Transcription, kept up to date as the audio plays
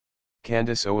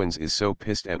Candace Owens is so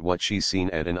pissed at what she's seen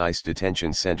at an ICE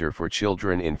detention center for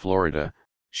children in Florida,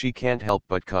 she can't help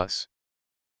but cuss.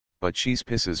 But she's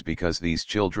pisses because these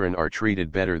children are treated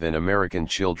better than American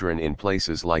children in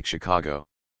places like Chicago.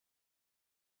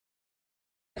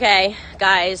 Okay,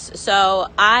 guys, so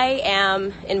I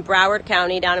am in Broward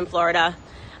County down in Florida.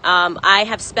 I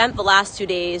have spent the last 2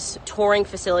 days touring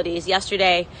facilities.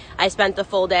 Yesterday, I spent the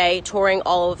full day touring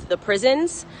all of the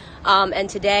prisons. And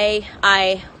today,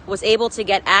 I was able to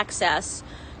get access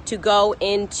to go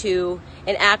into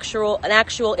an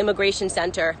actual immigration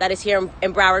center that is here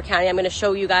in Broward County. I'm going to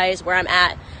show you guys where I'm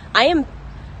at.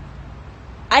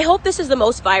 I hope this is the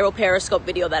most viral Periscope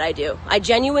video that I do. I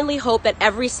genuinely hope that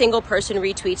every single person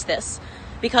retweets this,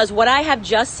 because what I have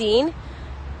just seen,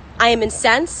 I am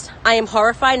incensed, I am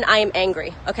horrified, and I am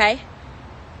angry, okay?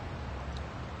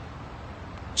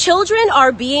 Children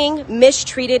are being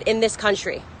mistreated in this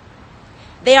country.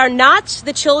 They are not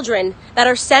the children that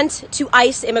are sent to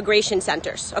ICE immigration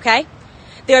centers, okay?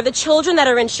 They are the children that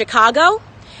are in Chicago.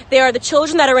 They are the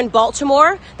children that are in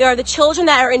Baltimore. They are the children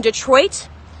that are in Detroit.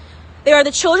 They are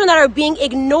the children that are being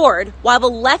ignored while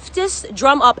the leftists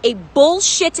drum up a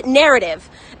bullshit narrative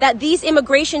that these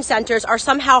immigration centers are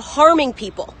somehow harming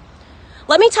people.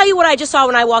 Let me tell you what I just saw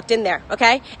when I walked in there,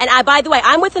 okay? And by the way,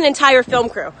 I'm with an entire film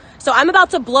crew. So I'm about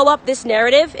to blow up this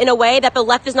narrative in a way that the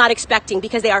left is not expecting,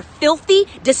 because they are filthy,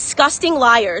 disgusting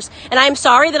liars. And I'm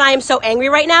sorry that I am so angry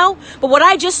right now, but what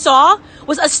I just saw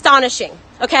was astonishing,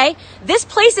 okay? This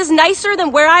place is nicer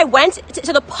than where I went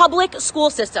to the public school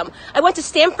system. I went to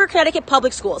Stamford, Connecticut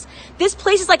public schools. This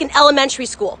place is like an elementary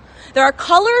school. There are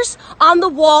colors on the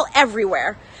wall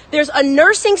everywhere. There's a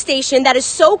nursing station that is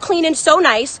so clean and so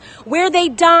nice. Where they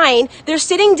dine, they're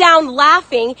sitting down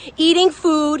laughing, eating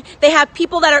food. They have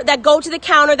people that go to the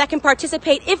counter that can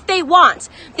participate if they want.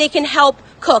 They can help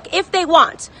cook if they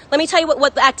want. Let me tell you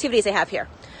what the activities they have here.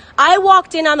 I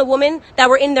walked in on the women that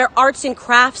were in their arts and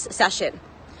crafts session.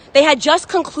 They had just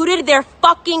concluded their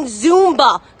fucking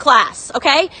Zumba class,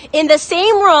 okay? In the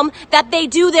same room that they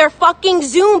do their fucking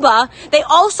Zumba, they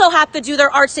also have to do their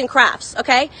arts and crafts,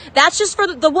 okay? That's just for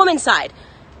the woman's side.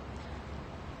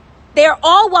 They are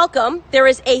all welcome. There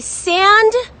is a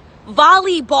sand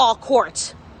volleyball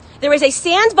court. There is a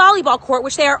sand volleyball court,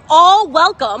 which they are all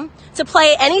welcome to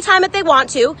play anytime that they want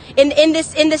to in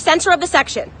the center of the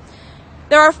section.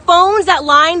 There are phones that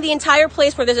line the entire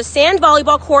place where there's a sand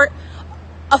volleyball court,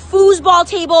 a foosball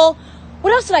table.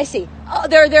 What else did I see?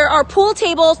 There are pool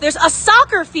tables. There's a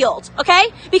soccer field, okay?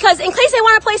 Because in case they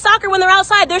want to play soccer when they're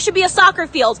outside, there should be a soccer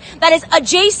field that is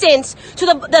adjacent to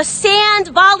the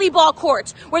sand volleyball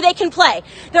court where they can play.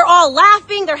 They're all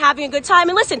laughing. They're having a good time.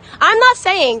 And listen, I'm not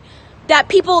saying that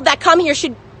people that come here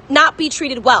should not be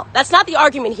treated well. That's not the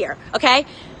argument here, okay?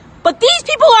 But these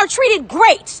people are treated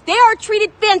great. They are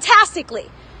treated fantastically.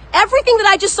 Everything that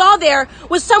I just saw there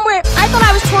was somewhere. I thought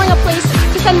I was touring a place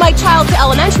to send my child to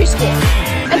elementary school.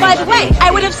 And by the way, I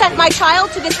would have sent my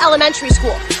child to this elementary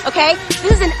school, okay?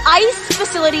 This is an ICE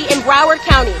facility in Broward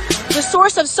County, the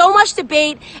source of so much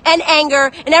debate and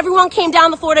anger, and everyone came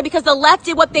down to Florida because the left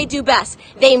did what they do best.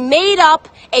 They made up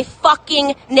a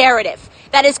fucking narrative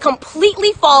that is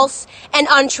completely false and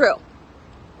untrue.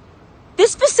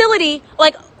 This facility,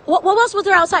 like, what else was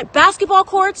there outside? Basketball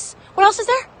courts? What else is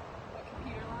there?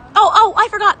 Oh, I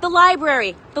forgot, the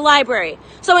library.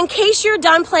 So in case you're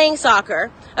done playing soccer,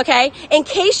 okay, in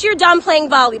case you're done playing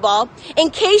volleyball, in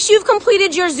case you've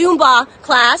completed your Zumba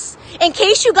class, in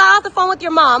case you got off the phone with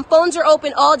your mom, phones are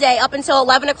open all day up until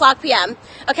 11 o'clock p.m.,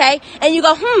 okay, and you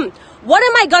go, what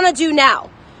am I gonna do now?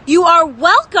 You are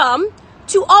welcome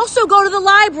to also go to the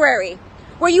library,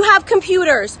 where you have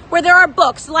computers, where there are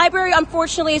books. The library,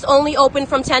 unfortunately, is only open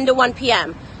from 10 to 1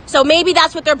 p.m., so maybe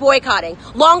that's what they're boycotting.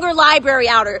 Longer library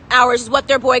hours is what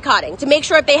they're boycotting. To make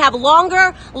sure if they have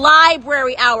longer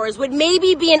library hours would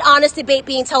maybe be an honest debate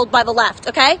being held by the left,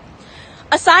 okay?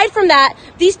 Aside from that,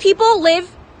 these people live,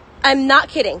 I'm not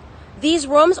kidding, these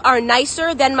rooms are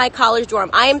nicer than my college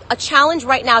dorm. I am a challenge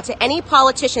right now to any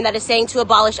politician that is saying to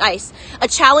abolish ICE. A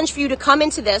challenge for you to come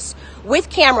into this with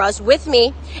cameras, with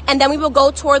me, and then we will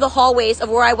go tour the hallways of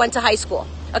where I went to high school,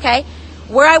 okay?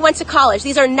 Where I went to college.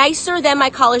 These are nicer than my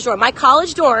college dorm. My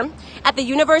college dorm at the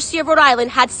University of Rhode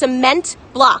Island had cement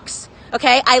blocks,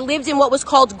 okay? I lived in what was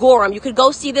called Gorham. You could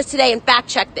go see this today and fact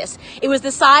check this. It was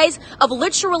the size of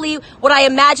literally what I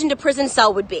imagined a prison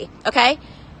cell would be, okay?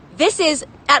 This is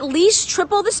at least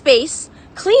triple the space,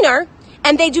 cleaner,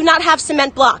 and they do not have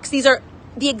cement blocks. These are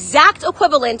the exact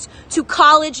equivalent to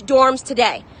college dorms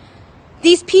today.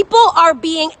 These people are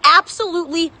being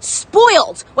absolutely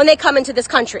spoiled when they come into this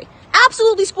country.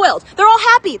 absolutely spoiled. They're all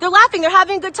happy. They're laughing. They're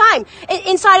having a good time.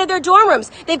 Inside of their dorm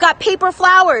rooms, they've got paper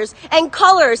flowers and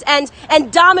colors and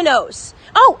dominoes.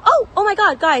 Oh my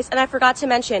God, guys. And I forgot to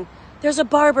mention, there's a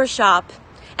barber shop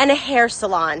and a hair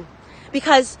salon.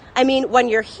 Because, I mean, when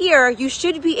you're here, you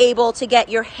should be able to get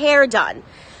your hair done.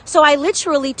 So I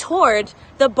literally toured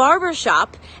the barber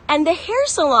shop and the hair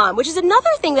salon, which is another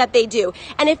thing that they do.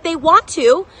 And if they want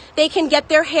to, they can get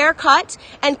their hair cut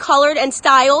and colored and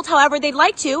styled however they'd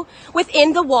like to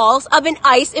within the walls of an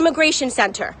ICE immigration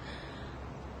center.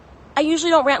 I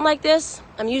usually don't rant like this.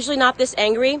 I'm usually not this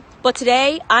angry, but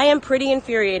today I am pretty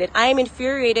infuriated. I am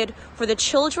infuriated for the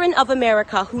children of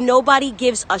America who nobody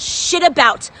gives a shit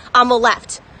about on the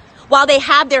left, while they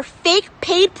have their fake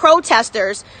paid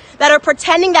protesters that are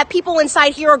pretending that people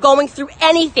inside here are going through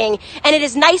anything, and it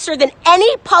is nicer than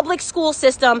any public school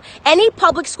system, any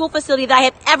public school facility that I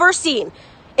have ever seen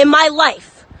in my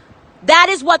life. That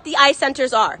is what the ICE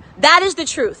centers are. That is the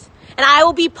truth. And I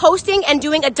will be posting and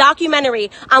doing a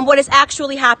documentary on what is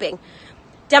actually happening.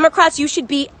 Democrats, you should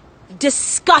be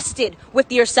disgusted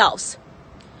with yourselves.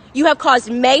 You have caused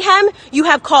mayhem. You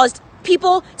have caused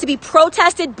people to be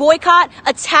protested, boycott,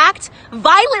 attacked,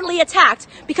 violently attacked,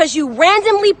 because you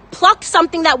randomly plucked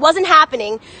something that wasn't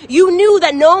happening. You knew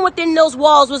that no one within those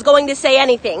walls was going to say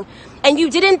anything. And you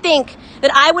didn't think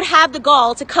that I would have the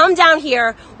gall to come down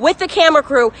here with the camera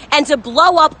crew and to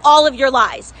blow up all of your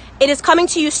lies. It is coming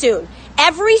to you soon.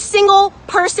 Every single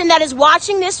person that is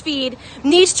watching this feed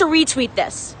needs to retweet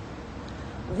this.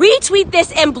 Retweet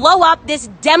this and blow up this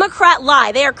Democrat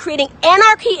lie. They are creating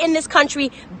anarchy in this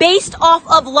country based off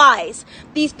of lies.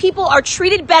 These people are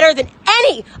treated better than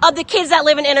any of the kids that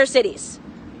live in inner cities.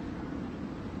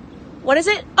 What is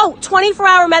it? Oh,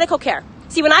 24-hour medical care.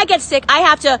 See, when I get sick, I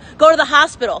have to go to the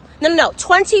hospital. No.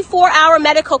 24-hour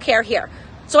medical care here.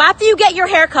 So after you get your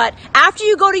haircut, after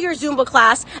you go to your Zumba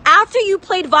class, after you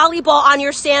played volleyball on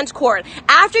your sand court,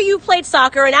 after you played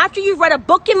soccer, and after you've read a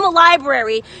book in the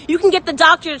library, you can get the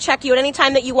doctor to check you at any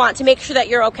time that you want to make sure that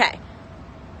you're okay.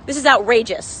 This is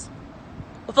outrageous.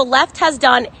 What the left has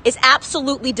done is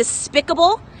absolutely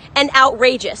despicable and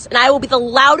outrageous. And I will be the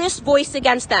loudest voice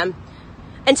against them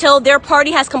until their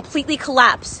party has completely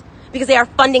collapsed, because they are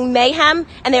funding mayhem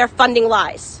and they are funding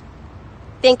lies.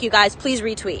 Thank you, guys. Please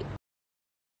retweet.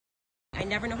 I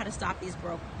never know how to stop these